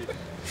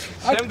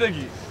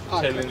 შემდეგი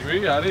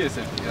ჩელენჯი არის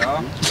ესეთი რა.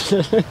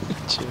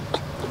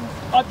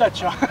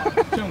 ატაჩა.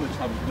 ჩვენ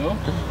მოჩავიდო.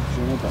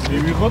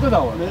 მივიღო და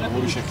დავალ.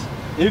 ორი შექმნა.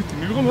 ერთი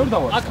მივიღო, მეორე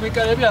დავალ. აქ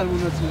მეკარები არ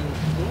მონაწილეობენ.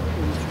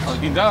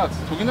 გინდათ?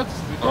 თუ გინდათ?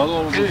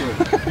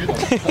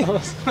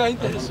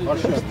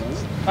 მაინტერესებს.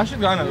 აშენ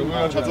განა როგორ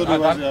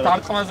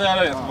დარტყმაზე არ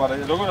არის, მაგრამ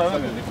როგორ არ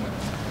არის.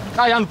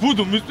 კაი, ან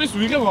ბუდუ მისთვის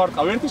ვიღებ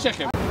ვარყავ, ერთი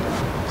შეხება.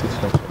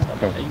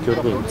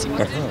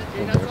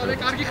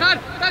 კარგი ხარ?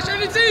 და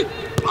შენი წი?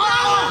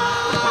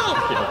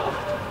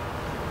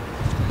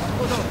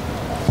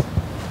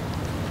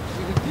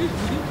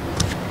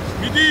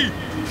 მიდი!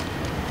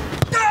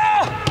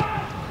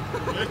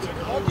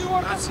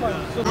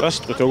 რას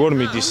თქვით, როგორ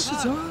მიდის?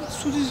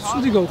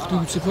 სუდი გავხდი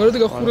უცებ, არა და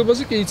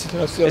გახურებაზე კი იცით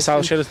რა. ეს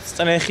აღშერეთ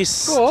წნეხის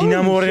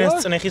დინამო არენას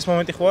წნეხის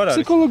მომენტი ხო არ არის?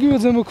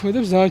 ფსიქოლოგიურად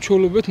ზემოქმედებს ძალიან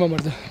ჩვეულებრივად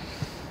მამარდა.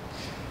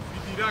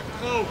 მიდი რა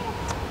ხო?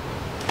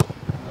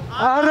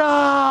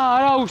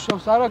 არა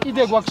უშავს, არა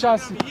კიდე გვაქვს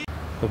შანსი.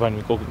 ებანი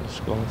მიკოგნოს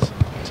შკოლას.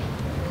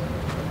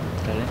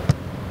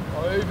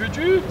 აი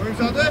ბიჭი,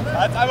 მოიმზადე?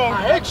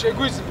 ეგ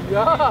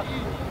შეგვიძლია.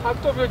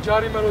 ფაქტობრივად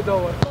ჯარიმა რო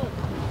დავარ.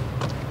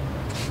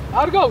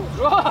 არ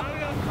გაუძრო.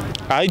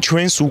 აი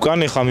ჩვენს უკან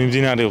ახლა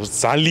მიმდინარეობს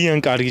ძალიან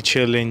კარგი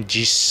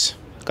ჩელენჯის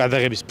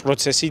გადაღების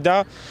პროცესი და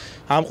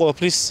ამ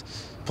ყველაფრის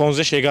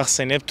ფონზე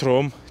შეგახსენებთ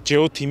რომ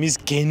ჯეოთიმის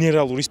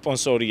გენერალური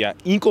სპონსორია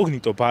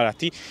Incognito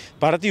Card,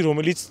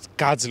 რომელიც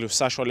გაძლევს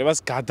საშუალებას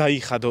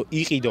გადაიხადო,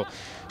 იყიდო,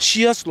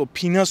 შეასრულო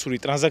ფინანსური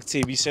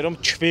ტრანზაქციები ისე რომ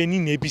ჩვენი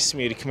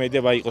ნებისმიერი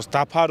ქმედება იყოს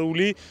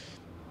დაფარული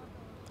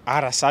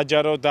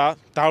არასაჯარო და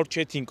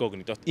დავრჩეთ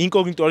Incognito.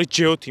 Incognito არის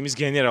ჯეოთიმის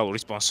გენერალური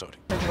სპონსორი.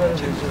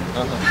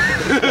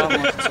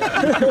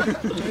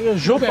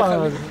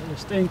 ჟოპა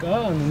სტენკა,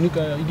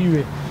 ნიკა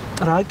იგივე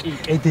ტრაკი,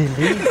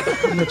 კედელი,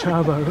 და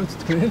ჩააბაროთ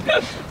თქვენ.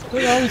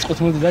 თქვენ ავიწყოთ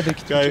მოდი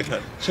დადექით.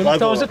 გაიხარ.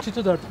 შემოთავაზეთ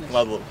თვითონ დარტყმე.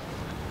 მადლობა.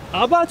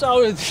 აბა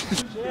წავედი.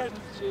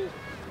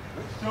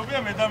 ჯობია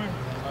მე დამი.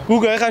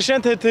 გუგა ეხა შენ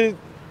თეთრი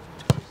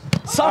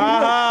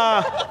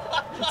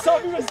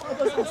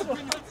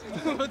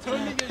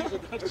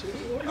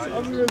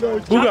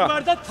გუგა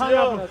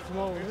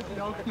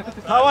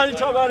თავი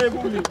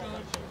ჩაბარებული.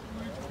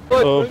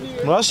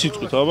 რა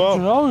სიტყვით აბა?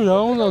 რავი რა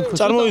უნდა თქვა.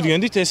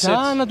 წარმოვიდგენდით ესეთ.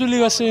 ნადვილი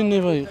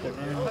გასეირნება იყო.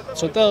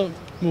 ცოტა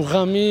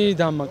მუღამი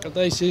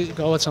დამაკდა ისე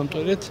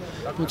გავაცამტვერეთ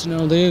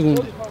მოწინააღმდეგე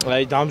გუნდი.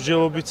 აი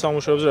დამსჯელობით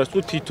სამუშაოებზე რა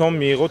თქვი თვითონ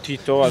მიიღო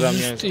თითო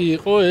ადამიანს. კი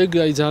იყო ეგ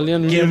აი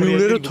ძალიან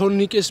მიულერო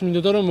თორნიკეს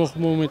მინდოდა რომ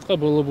მომეტყა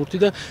ბოლობურთი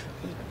და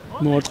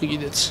მოარტყი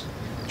კიდეც.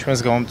 ჩვენს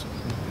გამო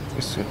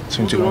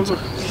ცინჯი გამო.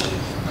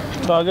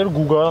 აგერ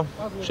გუგა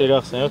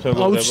შეგახსენებთ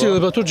მეგობრებო.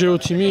 აუცილებლად თუ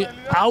ჯეოთიმი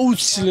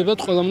აუცილებლად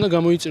ყველამ უნდა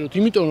გამოიწეროთ,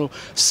 იმიტომ რომ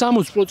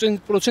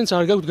 60%-ს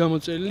არ გაქვთ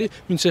გამოწერილი,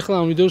 ვინც ახლა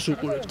ამ ვიდეოს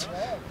უყურებთ.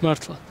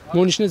 მართლა.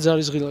 მონიშნეთ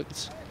ზარის ღილაკიც.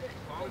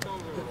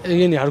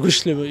 ეგენი არ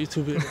გვიშლება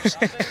YouTube-ებს.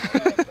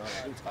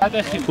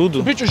 ბუდუ,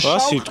 რა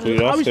სიტყვი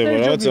რა ხდება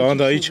რა, ძალიან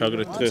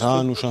დაიჩაგრეთ დღეს.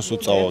 ძალიან უშანსო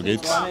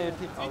წავაგეთ.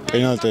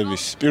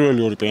 პენალტების, პირველი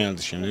ორი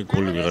პენალტის შემდეგ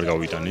გოლი ვეღარ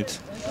გავიტანით.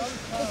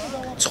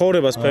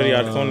 ცხოვრებას ფერი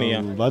არ ხონია.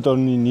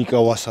 ბატონი ნიკა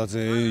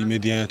ვასაძე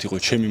იმედიანად იყო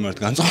ჩემი მართ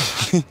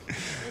განწყობილი.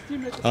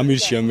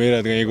 ამირჩია მე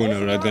რადგან ეგონა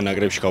რადგან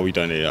ნაკრებში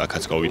გავიტანე,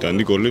 აქაც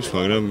გავიტანდი გოლებს,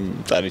 მაგრამ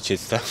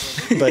წარიჩეც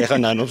და ეხა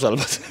ნანობს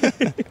ალბათ.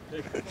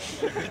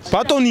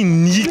 ბატონი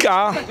ნიკა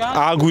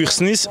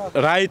აგვიხსნის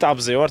რა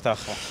ეტაპზე ვართ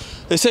ახლა?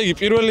 ესე იგი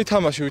პირველი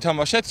თამაში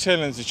ვითამაშეთ,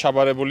 ჩელენჯი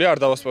ჩაბარებული არ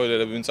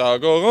დავასპოილერებ ვინ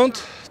წააგავთ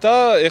და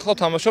ეხლა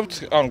თამაშობთ,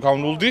 ანუ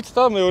გავნულდით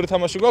და მეორე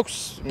თამაში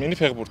გვაქვს მინი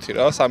ფეხბურთი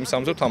რა,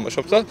 3-3-ზე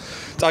ვთამაშობთ და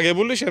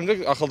წაგებული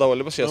შემდეგ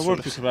ახალდავალება შეასრულეს.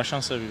 როგორ ფიქრობ რა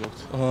შანსები გაქვთ?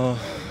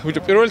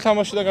 ბიჭო, პირველი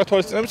თამაშიდან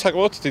გათვალისწინებით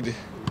საკმაოდ დიდი.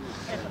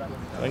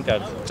 ან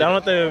კარგი.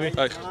 წარმატებები.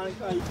 აი.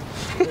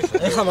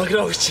 ეხლა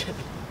მაგრა ვიჭე.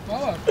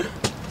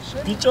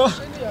 ბიჭო,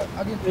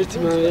 ერთი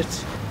ერთი.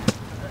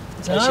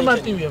 ძალიან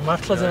მარტივია,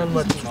 მართლა ძალიან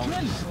მარტივია.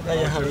 აი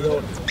ახლა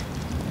დავარ.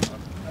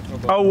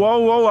 აუ,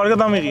 არ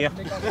გადამიღია.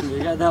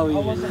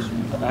 გადავიღე.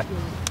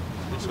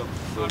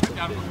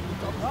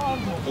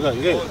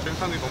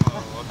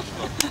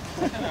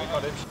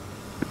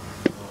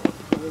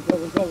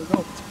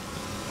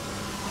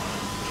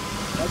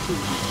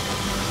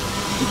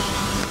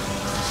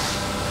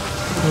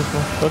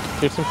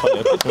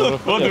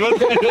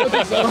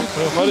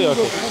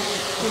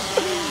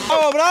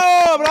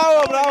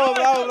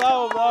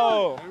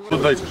 Bravo.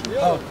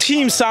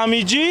 Team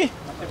Samiji,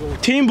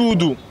 Team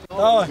Budu.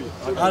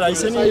 არა,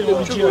 ისინი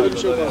ბიჭი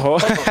არის. ხო.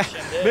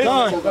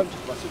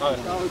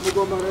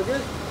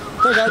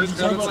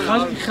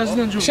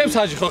 ხაზიდან ჯო. შენ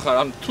საჯი ხო ხარ?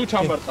 ანუ თუ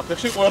ჩამბარტყა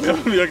ფეხში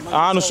ყველაფერი აქ.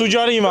 ანუ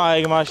სუჯარიმაა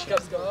ეგ მაშინ.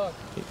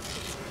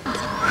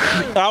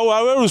 აუ,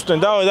 ვერ უსტენ,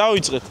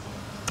 დავიწყეთ.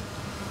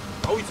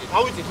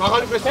 ავიწით,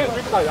 მაღალი პრესინგი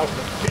ვიყავი,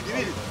 ავწე.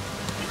 ვიდი.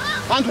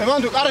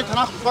 მანდ, კარეთთან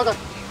ახლოს მაგას.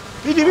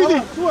 ვიდი.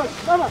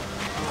 დამა.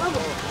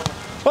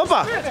 ოპა.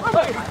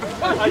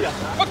 აია.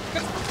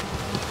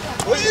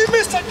 ой,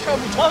 იმესაც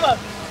ჩამოწამა.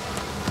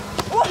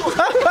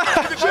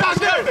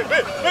 მე.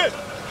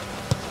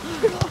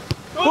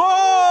 ო!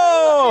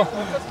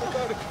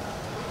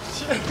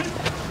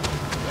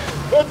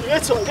 მოდი,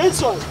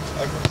 ეცვა.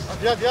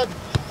 დიად.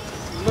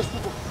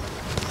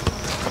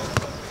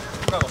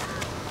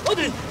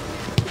 მოდი.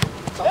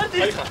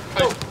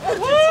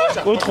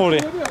 კუთხური.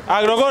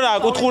 აგ როგორაა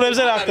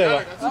კუთხურებზე რა ხდება?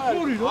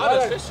 კუთხური რა? არა,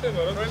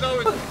 შეშენო რა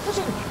დავედი.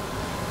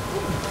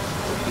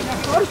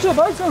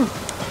 ბაიცო.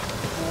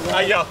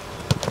 აია.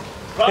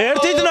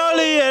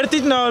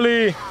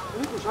 1-0.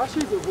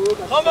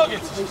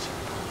 ხამაგიც.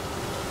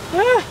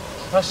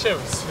 რა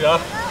შევიცი რა?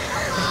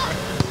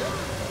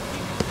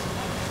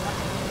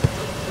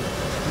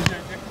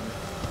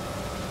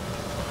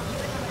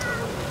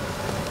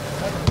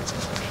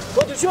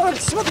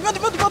 მოდი,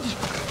 მოდი.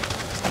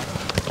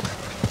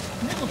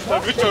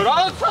 ბიჭო, რა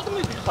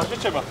სათმი ხარ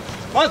ბიჭებმა?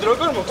 მან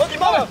როგორ მოდი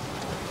მამა.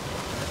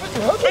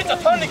 ბიჭო,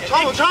 თორნიკემ.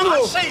 ჩამო.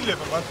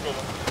 შეიძლება მათ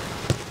გოლა.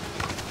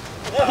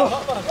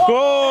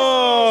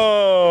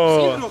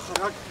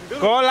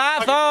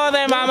 Golazo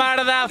de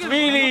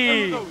Mamaardaშვილი.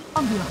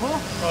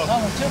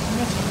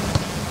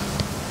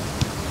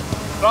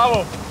 Bravo.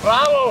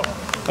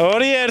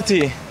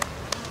 2-1.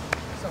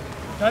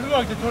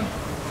 გადმოაგდე თორნი.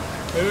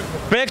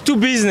 Back to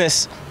business.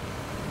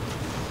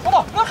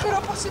 ნახე რა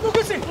პასი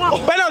მოგეცი.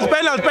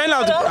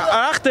 Penalty.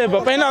 რა ხდება?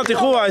 Penalty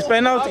ხო არის,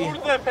 penalty.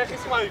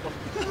 ფეხის მაიგო.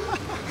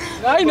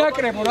 აი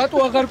ნაკრებო, რატო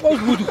აღარ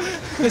ყავს ბუდუ?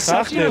 ეს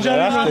საჭირო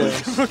ძალიან.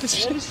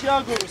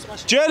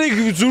 ჯერი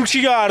ზურგში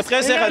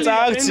გაარწეს, ეხა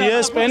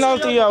წააქციეს,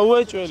 პენალტია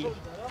უეჭველი.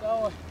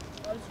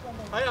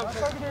 აი ამ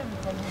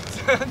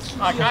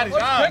აქ არის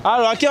რა?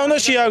 არა, აქ უნდა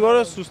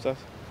შეაგორო სუსტად.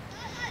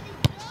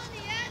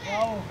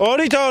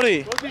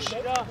 2-2.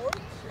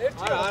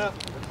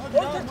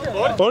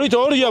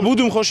 2-2-ია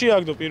ბუდუმ ხო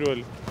შეაგდო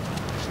პირველი.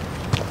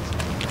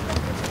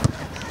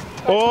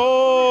 ო!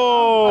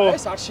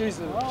 ეს არ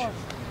შეიძლება.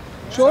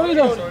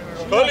 შორიდან.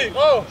 გოლი,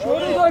 ხო?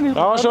 შორიდან.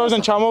 რა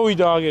შორიდან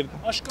ჩამოვიდა აგერდა.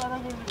 აშკარა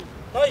გოლი.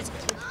 დაიწყე.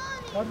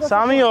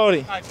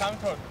 3-2. აი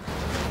 3-2.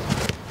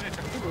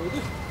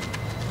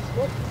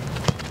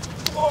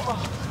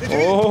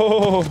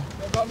 ო!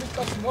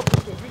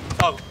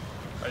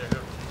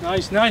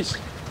 Nice.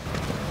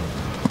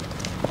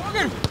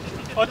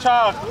 ოჩა.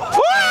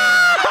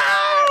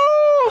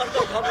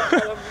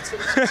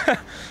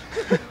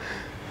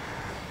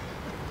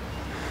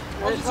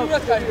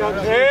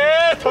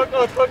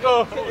 თოკო.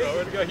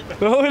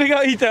 როგორ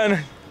გაიტანა?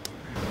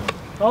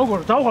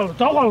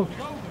 დავღალო.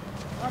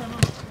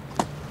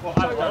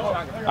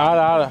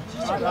 არა.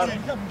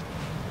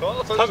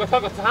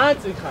 თოკო,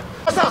 ძანწი ხარ.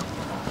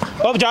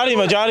 ოპ,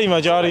 ჯარიმა.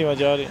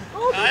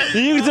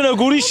 იგრძნო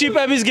გურის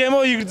შიპების გემო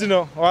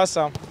იგრძნო.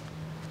 ვასა.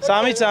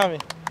 3-3.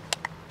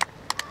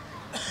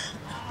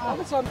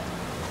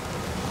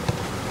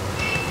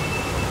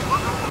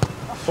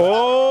 ო!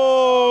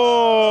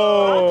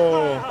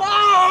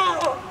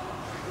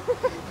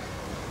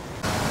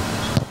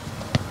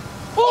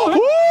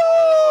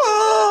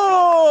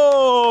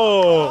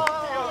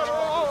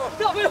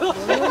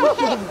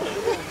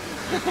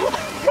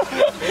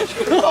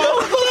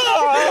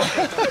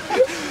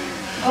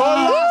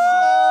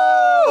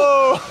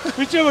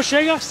 ბიჭებო,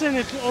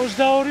 შეგახსენეთ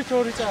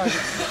 22 წელი.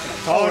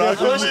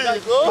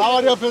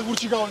 თავარია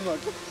ფეხბურთში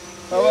გავიმართ.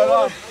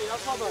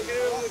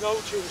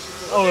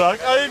 რა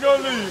კაი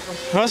გოლი იყო.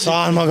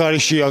 ძალიან მაგარი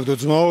შეაგდო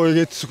ძმაო,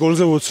 ეგეთ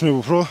გოლზე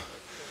ვოცნებობ, რომ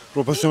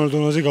პროფესიონალ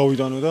დონეზე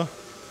გავიტანო და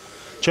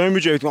ჩემი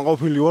ბიჭებით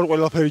მაყოფილი ვარ,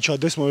 ყველაფერი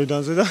ჩადეს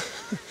მოედანზე და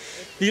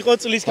იყო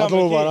წლის კამბექი.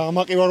 მადლობა რა,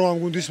 მაყივარო ამ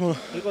გუნდის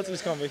იყო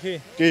წლის კამბექი?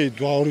 კი,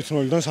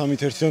 2-0-დან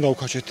 3-1-დან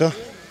დავქაჩეთ და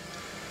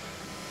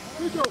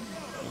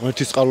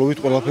ერთი წყალობით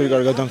ყველაფერი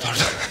კარგად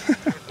დამთავრდა.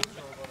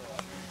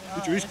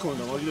 ბიჭო ის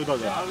ქონდა, მაგილო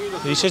დაგა.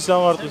 ისეც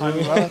დამარტყის.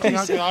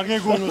 არ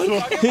გეგონოს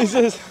რომ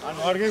ისეც.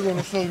 არ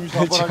გეგონოს რომ იმის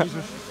აპარატის.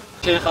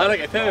 შეხარა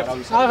კეთე?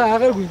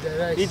 აღარ გვინდა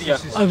რა ის. დიდია.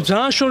 აი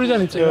ძალიან შორიდან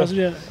იწერა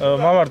ძალიან.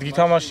 მამარდ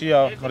გითამაშია,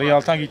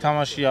 რეალთან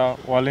გითამაშია,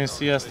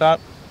 ვალენსიასთან.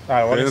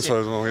 აი, ვალენსია.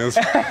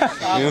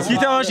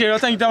 გითამაშია,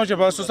 რეალთან გითამაშია,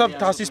 ბასოსთან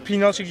თასის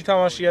ფინალში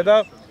გითამაშია და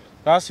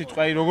რა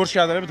სიტყვა, როგორ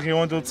შეადარებ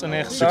დღევანდელ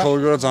წნეხს და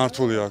ფსიქოლოგიურად ძალიან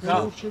რთული აქ.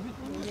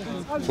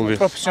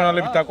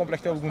 პროფესიონალებით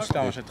დაკომპლექტებულ გუნდს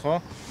თამაშეთ, ხო?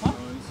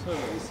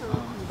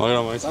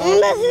 მაგრამ ის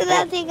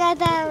მასურათი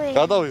გადავიღე.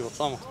 გადავიღო,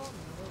 წამო.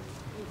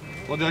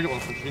 მოდი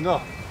აგიყვანო, გინდა?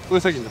 თუ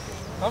ესე გინდა?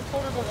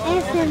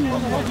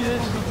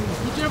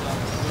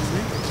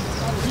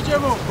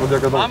 ბიჭებო, მოდი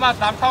აგადავიღო. მამა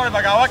დამთავრება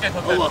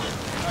გავაკეთოთ.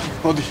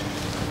 მოდი.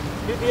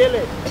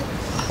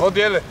 მოდი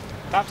ელე.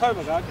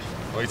 დამთავრება გააკეთე.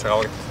 მოიცა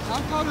გავაკეთე.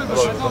 დამთავრება,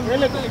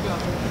 ელეგა.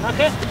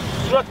 ნახე,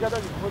 სურათ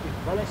გადავიღე, მოდი,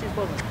 ვალენსიის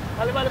ფორმა.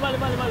 მალე.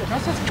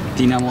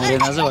 დინამო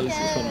არენაზე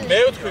ვალენსიის ფორმა. მე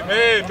ვთქვი,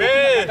 მე.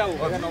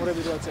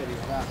 განავრები რა წერია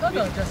რა.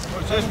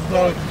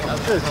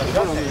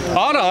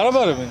 არა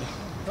ბარებენ.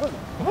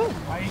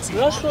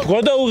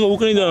 გადაუღე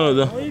უკნიდანო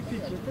და.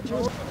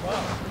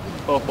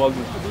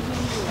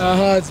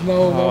 აჰა,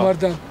 ძმაო,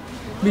 მამარდან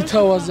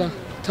მითავაზა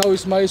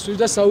თავის მაისური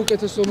და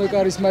საუკეთესო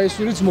მეკარის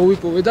მაისურიც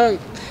მოვიპოვე და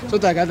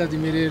ცოტა გადადი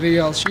მე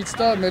რეალშიც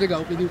და მე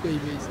გავყიდი უკვე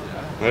იბეიზე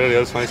რა. მე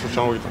რეალს მაისურს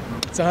ჩამოვიდა.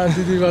 ძალიან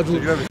დიდი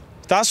მადლობა.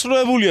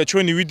 დასრულებულია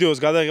ჩვენი ვიდეოს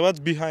გადაღება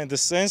behind the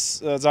scenes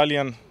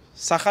ძალიან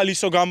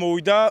სახალისო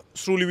გამოვიდა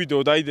სრული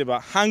ვიდეო დაიდება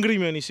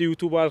ჰანგრიმენის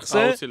YouTube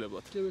არხზე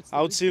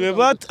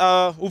აუცილებლად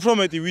უფრო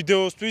მეტი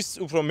ვიდეოსთვის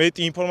უფრო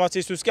მეტი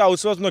ინფორმაციისთვის კი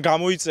აუცილებლად უნდა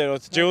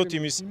გამოიწეროთ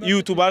ჯეოთიმის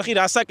YouTube არხი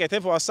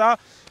რასაკეთებ ვასა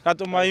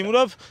რატომ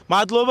მაიმურობ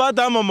მადლობა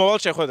და მომავალ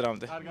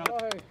შეხვედრამდე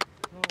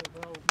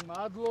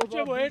მადლობა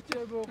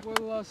ბიჭებო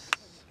ყველას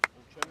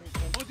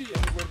მოდი